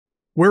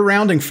We're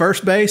rounding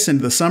first base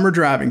into the summer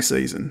driving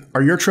season.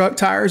 Are your truck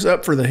tires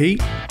up for the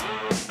heat?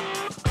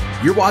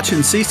 You're watching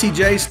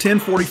CCJ's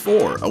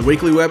 1044, a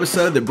weekly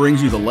webisode that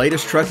brings you the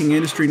latest trucking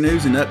industry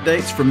news and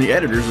updates from the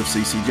editors of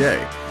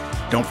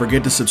CCJ. Don't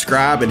forget to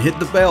subscribe and hit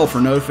the bell for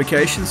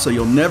notifications so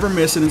you'll never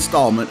miss an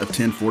installment of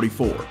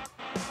 1044.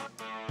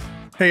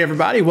 Hey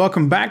everybody,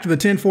 welcome back to the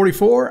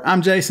 1044.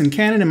 I'm Jason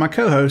Cannon and my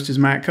co-host is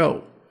Matt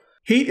Cole.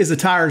 Heat is a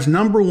tire's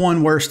number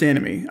one worst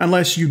enemy,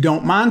 unless you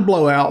don't mind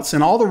blowouts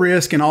and all the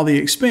risk and all the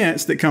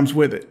expense that comes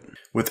with it.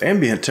 With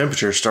ambient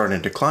temperatures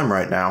starting to climb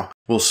right now,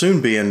 we'll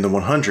soon be in the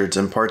 100s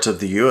in parts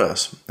of the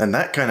US, and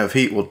that kind of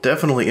heat will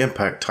definitely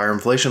impact tire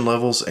inflation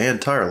levels and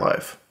tire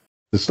life.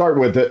 To start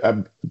with,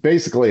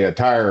 basically a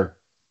tire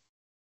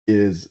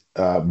is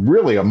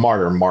really a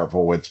modern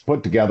marvel. It's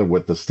put together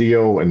with the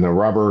steel and the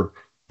rubber.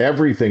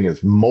 Everything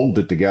is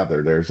molded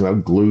together. There's no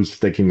glue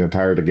sticking the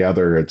tire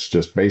together. It's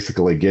just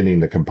basically getting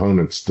the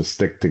components to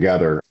stick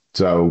together.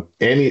 So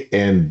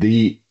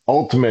the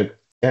ultimate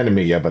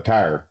enemy of a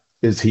tire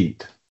is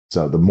heat.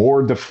 So the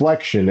more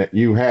deflection that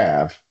you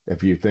have,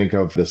 if you think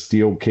of the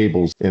steel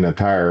cables in a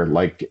tire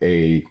like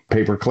a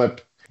paper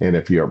clip, and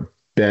if you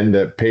bend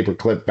the paper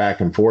clip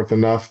back and forth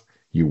enough,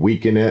 you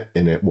weaken it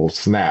and it will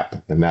snap.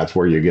 And that's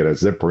where you get a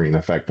zippering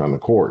effect on the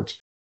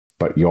cords.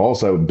 But you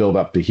also build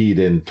up the heat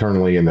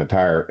internally in the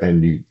tire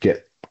and you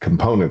get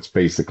components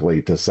basically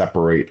to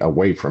separate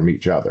away from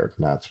each other.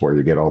 And that's where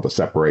you get all the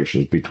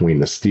separations between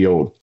the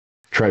steel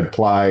tread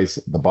plies,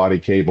 the body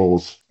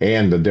cables,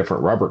 and the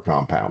different rubber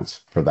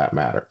compounds for that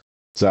matter.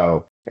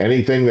 So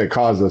anything that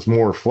causes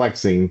more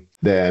flexing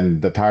than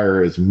the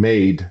tire is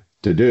made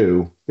to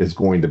do is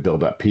going to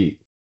build up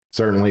heat.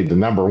 Certainly the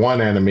number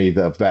one enemy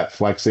of that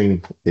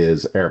flexing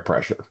is air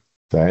pressure.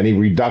 So any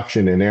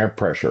reduction in air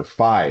pressure,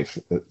 5,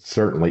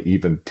 certainly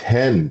even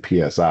 10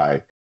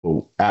 psi,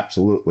 will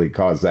absolutely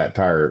cause that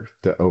tire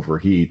to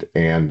overheat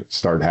and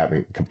start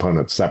having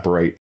components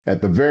separate.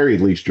 At the very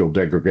least, you'll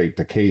degrade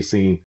the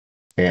casing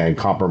and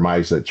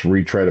compromise its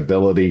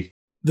retreadability.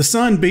 The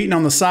sun beating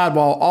on the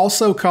sidewall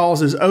also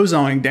causes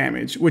ozoning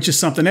damage, which is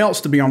something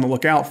else to be on the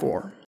lookout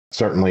for.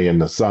 Certainly in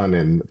the sun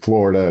in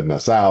Florida and the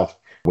South,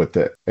 with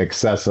the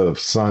excessive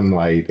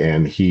sunlight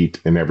and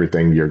heat and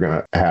everything, you're going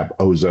to have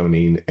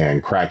ozoning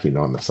and cracking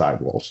on the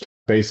sidewalls.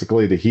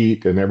 Basically, the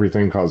heat and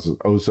everything causes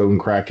ozone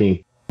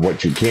cracking.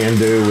 What you can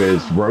do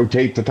is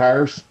rotate the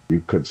tires.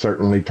 You could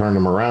certainly turn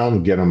them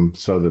around, get them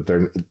so that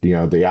they're,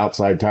 the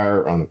outside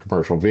tire on a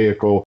commercial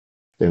vehicle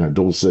in a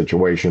dual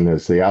situation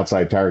is the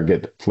outside tire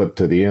get flipped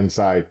to the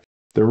inside.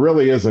 There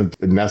really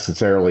isn't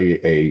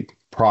necessarily a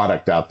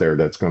product out there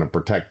that's going to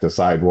protect the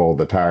sidewall of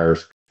the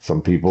tires.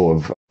 Some people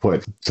have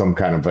put some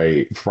kind of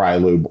a fry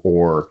lube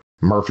or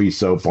Murphy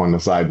soap on the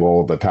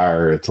sidewall of the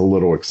tire. It's a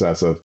little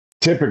excessive.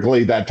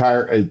 Typically, that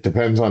tire, it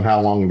depends on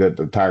how long that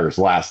the tire is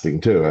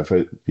lasting too. If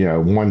it,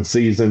 one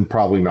season,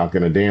 probably not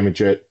going to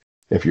damage it.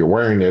 If you're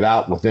wearing it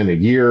out within a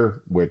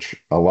year, which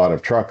a lot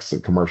of trucks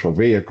and commercial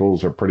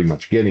vehicles are pretty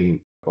much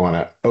getting on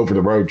an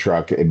over-the-road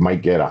truck, it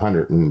might get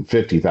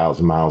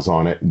 150,000 miles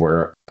on it,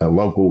 where a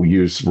local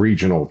use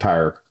regional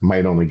tire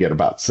might only get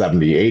about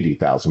 70,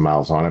 80,000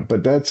 miles on it.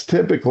 But that's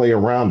typically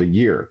around a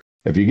year.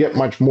 If you get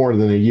much more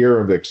than a year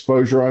of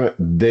exposure on it,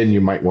 then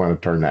you might want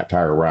to turn that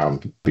tire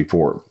around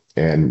before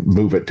and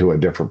move it to a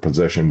different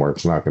position where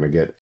it's not going to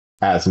get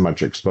as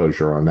much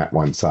exposure on that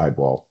one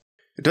sidewall.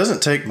 It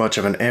doesn't take much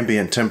of an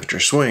ambient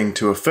temperature swing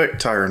to affect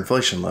tire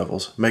inflation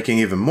levels, making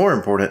even more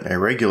important a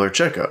regular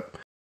checkup.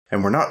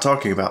 And we're not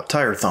talking about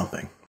tire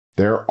thumping.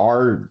 There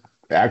are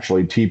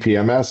actually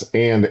TPMS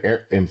and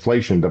air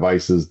inflation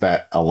devices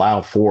that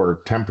allow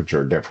for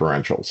temperature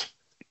differentials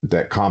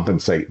that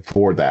compensate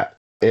for that.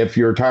 If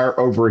your tire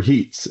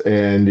overheats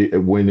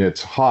and when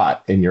it's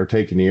hot and you're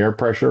taking the air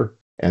pressure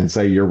and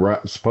say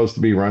you're supposed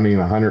to be running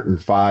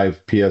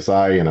 105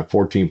 psi in a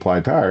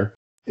 14-ply tire,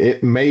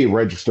 it may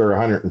register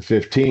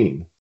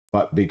 115.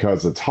 But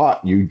because it's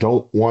hot, you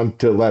don't want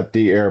to let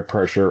the air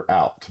pressure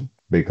out,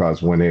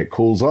 because when it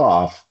cools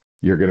off,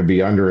 you're going to be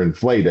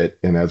underinflated.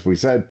 And as we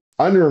said,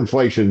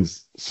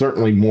 underinflation's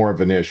certainly more of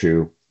an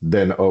issue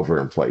than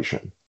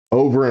overinflation.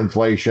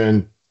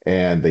 Overinflation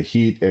and the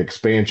heat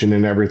expansion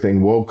and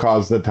everything will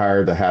cause the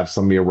tire to have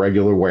some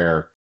irregular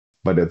wear,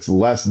 but it's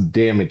less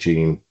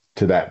damaging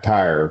to that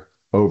tire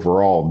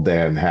overall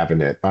than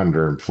having it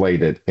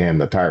underinflated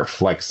and the tire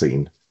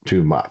flexing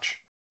too much.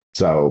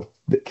 So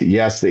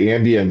yes, the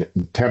ambient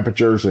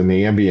temperatures and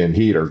the ambient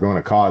heat are going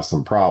to cause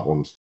some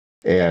problems.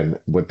 And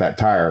with that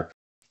tire,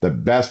 the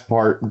best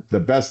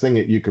thing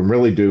that you can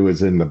really do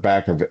is in the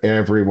back of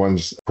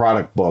everyone's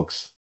product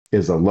books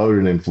is a load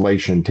and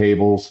inflation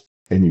tables.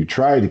 And you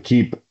try to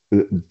keep,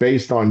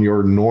 based on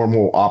your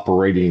normal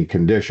operating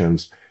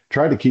conditions,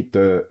 try to keep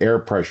the air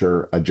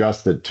pressure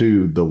adjusted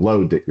to the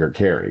load that you're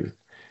carrying.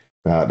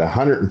 The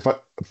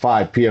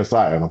 105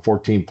 psi on a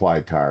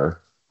 14-ply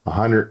tire,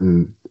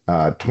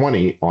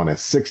 120 on a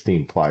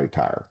 16-ply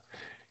tire.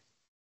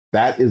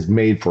 That is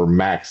made for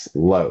max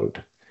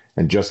load.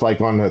 And just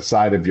like on the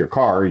side of your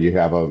car, you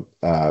have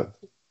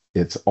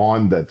it's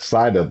on the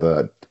side of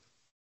the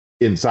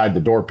inside the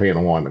door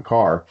panel on the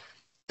car.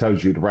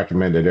 Tells you the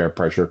recommended air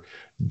pressure.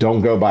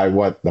 Don't go by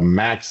what the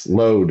max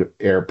load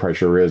air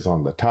pressure is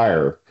on the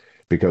tire,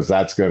 because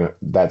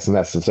that's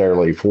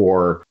necessarily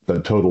for the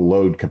total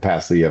load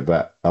capacity of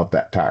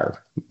that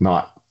tire,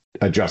 not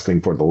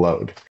adjusting for the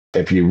load.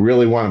 If you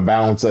really want to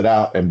balance it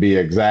out and be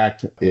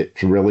exact,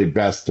 it's really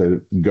best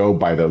to go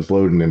by those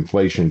load and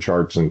inflation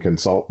charts and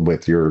consult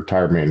with your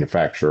tire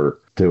manufacturer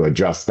to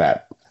adjust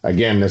that.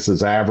 Again, this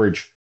is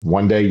average.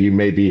 One day you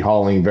may be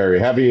hauling very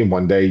heavy,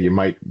 one day you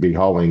might be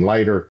hauling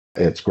lighter.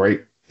 It's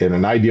great. In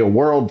an ideal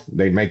world,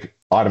 they make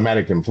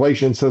automatic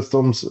inflation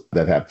systems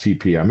that have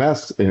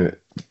TPMS,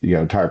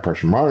 and tire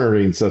pressure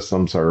monitoring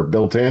systems are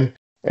built in.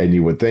 And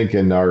you would think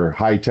in our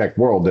high-tech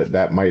world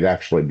that might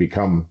actually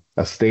become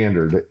a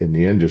standard in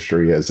the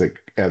industry,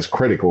 as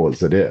critical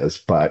as it is,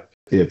 but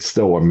it's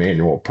still a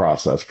manual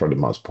process for the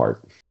most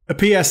part.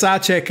 A PSI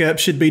checkup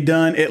should be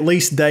done at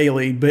least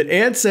daily, but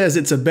Ed says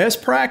it's a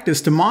best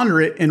practice to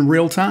monitor it in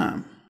real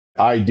time.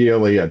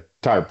 Ideally, a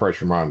tire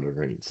pressure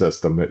monitoring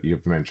system that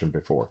you've mentioned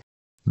before.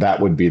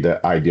 That would be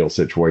the ideal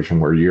situation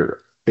where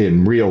you're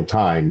in real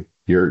time,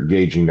 you're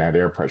gauging that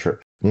air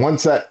pressure.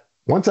 Once that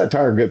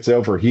tire gets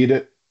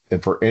overheated,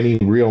 and for any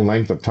real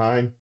length of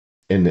time,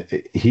 and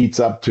it heats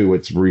up to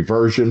its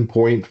reversion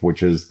point,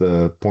 which is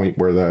the point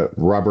where the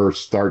rubber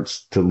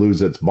starts to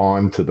lose its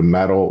bond to the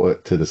metal,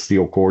 to the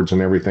steel cords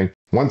and everything.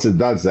 Once it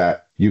does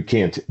that,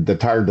 the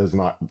tire does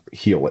not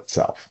heal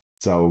itself.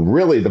 So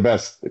really the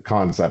best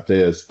concept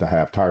is to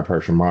have tire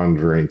pressure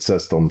monitoring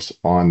systems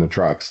on the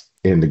trucks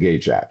and to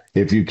gauge that.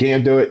 If you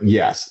can do it,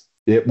 yes,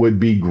 it would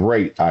be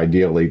great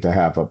ideally to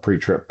have a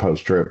pre-trip,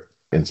 post-trip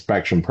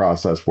inspection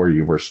process where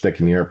you were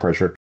sticking the air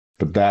pressure,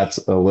 but that's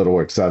a little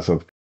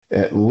excessive.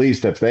 At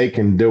least if they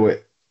can do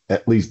it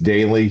at least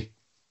daily,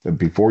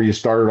 before you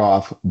start it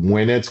off,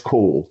 when it's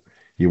cool,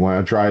 you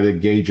want to try to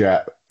gauge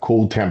at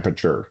cool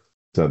temperature.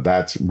 So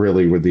that's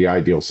really with the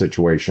ideal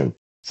situation.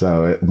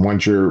 So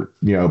once you're,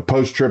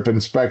 post-trip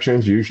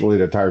inspections, usually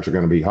the tires are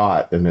going to be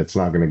hot and it's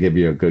not going to give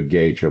you a good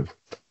gauge of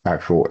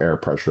actual air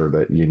pressure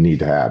that you need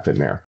to have in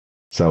there.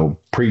 So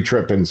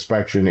pre-trip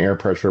inspection air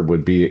pressure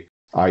would be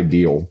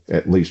ideal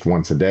at least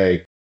once a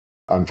day.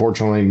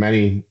 Unfortunately,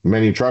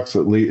 many trucks,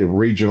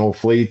 regional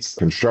fleets,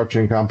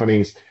 construction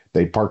companies,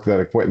 they park that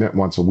equipment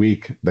once a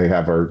week. They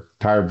have our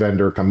tire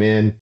vendor come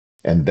in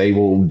and they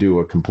will do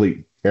a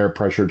complete air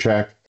pressure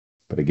check.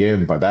 But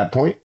again, by that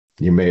point,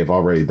 you may have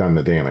already done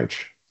the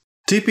damage.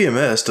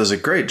 TPMS does a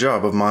great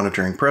job of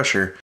monitoring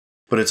pressure,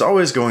 but it's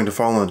always going to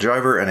fall on the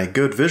driver and a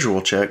good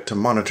visual check to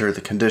monitor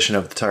the condition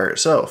of the tire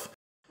itself,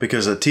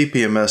 because a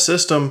TPMS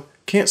system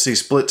can't see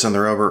splits in the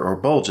rubber or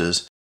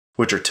bulges,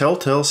 which are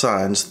telltale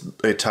signs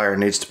a tire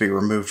needs to be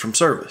removed from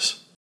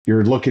service.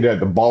 You're looking at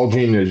the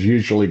bulging is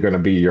usually going to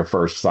be your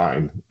first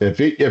sign.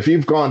 If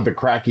you've gone to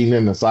cracking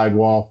in the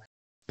sidewall,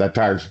 that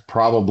tire's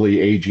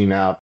probably aging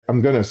out.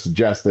 I'm going to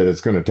suggest that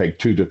it's going to take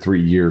 2 to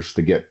 3 years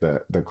to get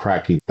the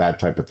cracking, that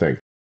type of thing.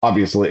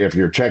 Obviously, if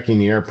you're checking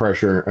the air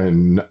pressure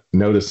and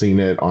noticing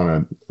it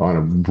on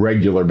a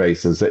regular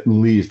basis, at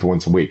least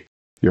once a week,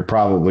 you're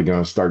probably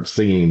going to start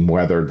seeing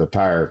whether the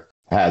tire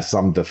has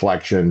some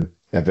deflection.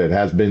 If it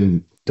has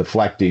been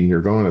deflecting,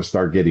 you're going to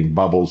start getting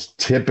bubbles.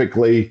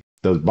 Typically,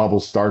 those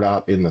bubbles start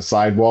out in the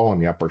sidewall on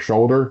the upper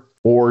shoulder,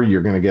 or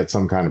you're going to get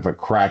some kind of a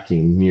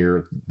cracking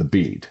near the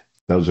bead.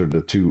 Those are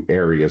the two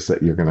areas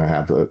that you're going to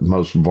have the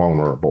most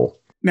vulnerable.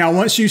 Now,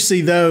 once you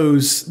see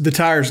those, the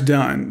tire's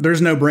done.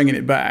 There's no bringing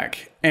it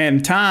back.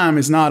 And time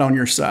is not on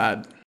your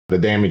side. The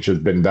damage has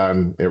been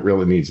done. It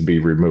really needs to be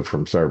removed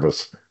from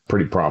service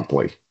pretty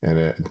promptly.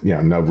 And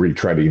no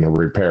retreading, no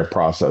repair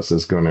process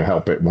is going to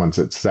help it once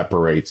it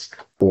separates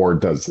or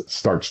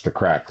starts to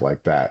crack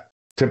like that.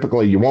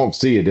 Typically, you won't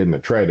see it in the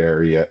tread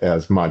area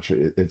as much.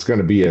 It's going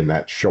to be in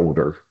that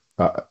shoulder,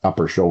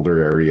 upper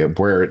shoulder area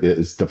where it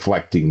is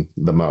deflecting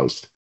the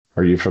most.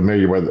 Are you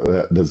familiar with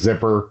the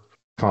zipper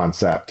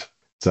concept?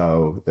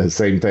 So the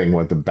same thing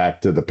with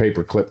back to the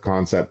paperclip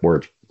concept where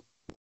it's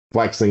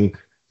flexing.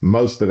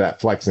 Most of that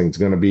flexing is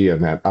going to be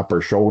in that upper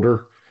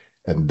shoulder,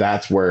 and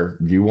that's where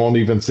you won't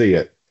even see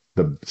it.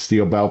 The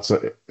steel belts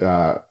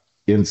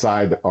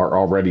inside are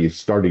already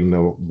starting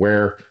to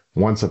wear.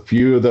 Once a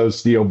few of those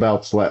steel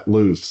belts let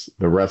loose,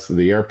 the rest of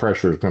the air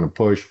pressure is going to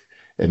push,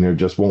 and there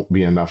just won't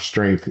be enough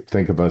strength.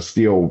 Think of a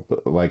steel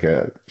like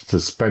a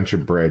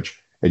suspension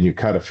bridge, and you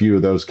cut a few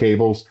of those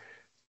cables,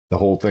 the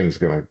whole thing's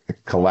going to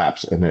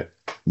collapse and it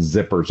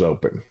zippers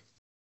open.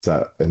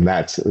 And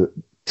that's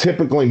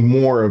typically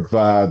more of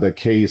the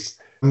case.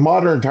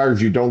 Modern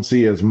tires, you don't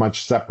see as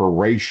much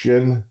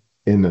separation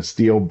in the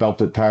steel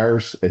belted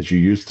tires as you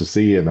used to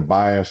see in the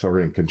bias or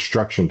in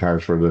construction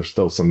tires where there's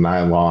still some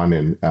nylon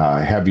and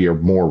heavier,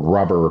 more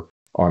rubber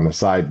on the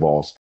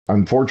sidewalls.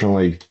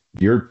 Unfortunately,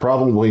 you're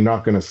probably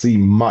not going to see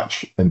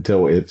much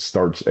until it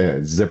starts.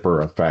 A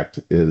zipper effect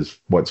is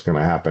what's going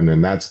to happen.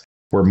 And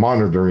we're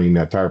monitoring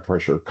that tire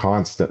pressure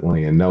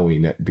constantly and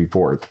knowing it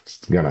before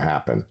it's going to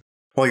happen.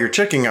 While you're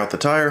checking out the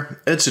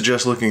tire, Ed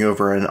suggests looking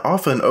over an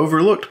often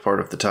overlooked part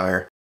of the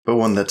tire, but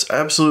one that's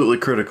absolutely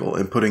critical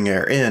in putting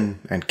air in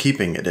and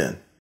keeping it in.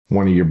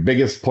 one of your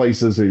biggest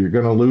places that you're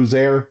going to lose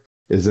air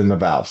is in the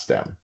valve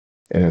stem.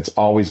 And it's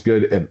always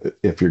good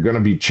if you're going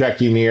to be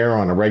checking the air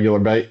on a regular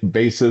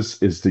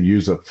basis is to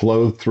use a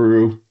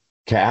flow-through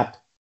cap.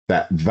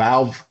 That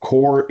valve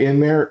core in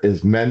there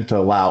is meant to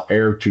allow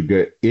air to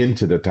get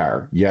into the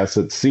tire. Yes,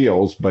 it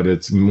seals, but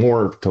it's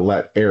more to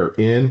let air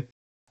in.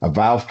 A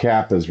valve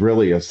cap is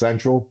really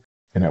essential,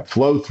 and a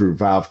flow-through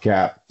valve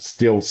cap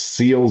still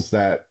seals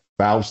that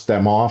valve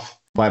stem off,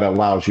 but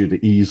allows you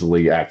to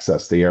easily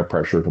access the air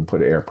pressure to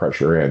put air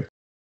pressure in.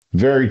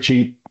 Very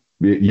cheap.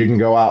 You can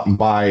go out and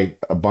buy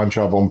a bunch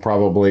of them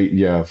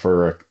probably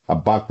for a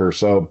buck or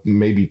so,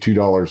 maybe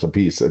 $2 a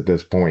piece at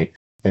this point.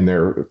 And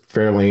they're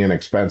fairly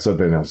inexpensive,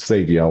 and it'll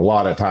save you a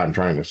lot of time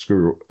trying to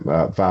screw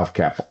valve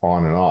cap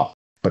on and off.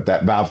 But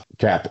that valve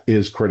cap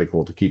is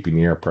critical to keeping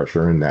the air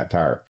pressure in that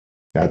tire.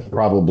 That's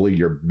probably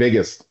your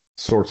biggest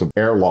source of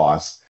air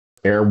loss.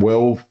 Air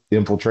will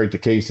infiltrate the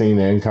casing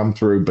and come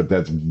through, but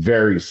that's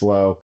very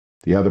slow.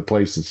 The other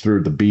place is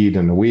through the bead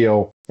and the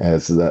wheel.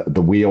 As the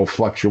wheel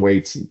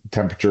fluctuates,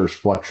 temperatures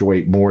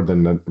fluctuate more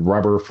than the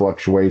rubber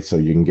fluctuates, so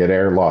you can get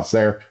air loss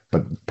there.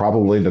 But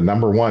probably the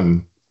number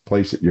one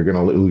place that you're going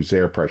to lose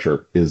air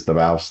pressure is the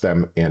valve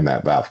stem and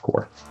that valve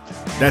core.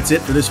 That's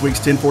it for this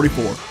week's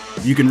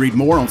 1044. You can read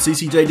more on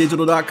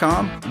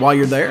ccjdigital.com. While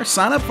you're there,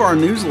 sign up for our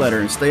newsletter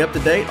and stay up to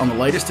date on the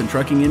latest in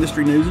trucking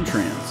industry news and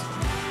trends.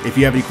 If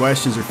you have any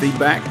questions or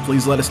feedback,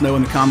 please let us know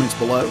in the comments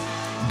below.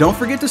 Don't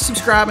forget to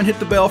subscribe and hit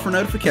the bell for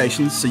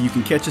notifications so you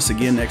can catch us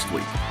again next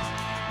week.